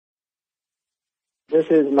This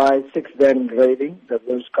is my 6th Dan grading that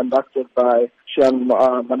was conducted by Chihan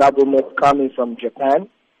Brando Pillay from Japan.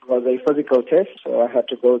 It was a physical test, so I had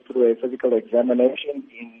to go through a physical examination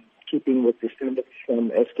in keeping with the standards from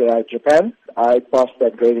SKI Japan. I passed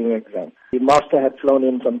that grading exam. The master had flown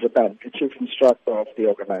in from Japan, the chief instructor of the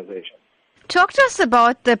organization. Talk to us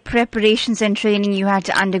about the preparations and training you had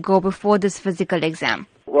to undergo before this physical exam.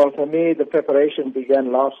 Well, for me, the preparation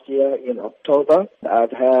began last year in October.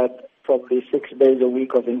 I've had probably 6 days a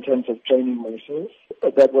week of intensive training myself.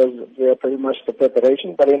 That was pretty much the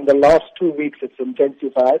preparation. But in the last 2 weeks, it's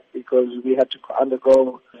intensified because we had to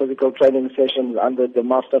undergo physical training sessions under the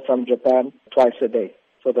master from Japan twice a day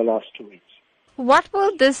for the last 2 weeks. What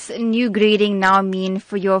will this new grading now mean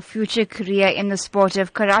for your future career in the sport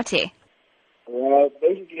of karate? Well,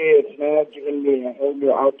 basically, it's now given me a whole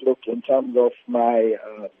new outlook in terms of my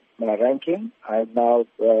ranking. I'm now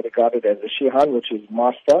regarded as a Chihan, which is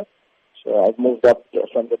master. So I've moved up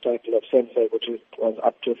from the title of sensei, which was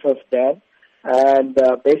up to 5th Dan. And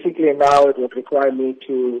basically now it would require me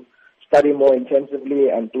to study more intensively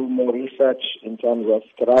and do more research in terms of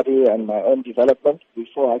karate and my own development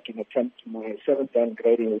before I can attempt my 7th Dan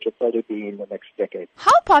grading, which will probably be in the next decade.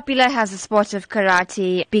 How popular has the sport of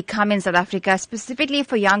karate become in South Africa, specifically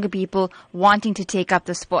for younger people wanting to take up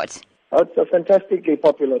the sport? It's a fantastically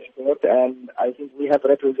popular sport, and I think we have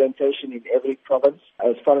representation in every province.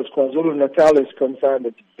 As far as KwaZulu-Natal is concerned,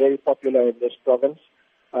 it's very popular in this province.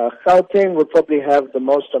 Gauteng would probably have the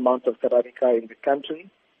most amount of karateka in the country,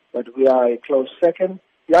 but we are a close second.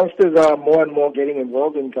 Youngsters are more and more getting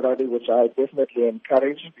involved in karate, which I definitely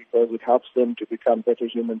encourage because it helps them to become better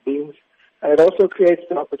human beings. And it also creates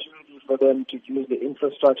the opportunity for them to use the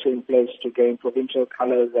infrastructure in place to gain provincial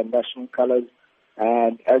colors and national colors.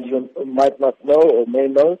 And as you might not know or may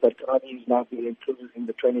know, that karate is now being included in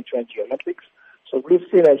the 2020 Olympics. So we've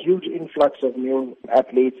seen a huge influx of new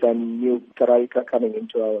athletes and new karateka coming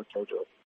into our dojo.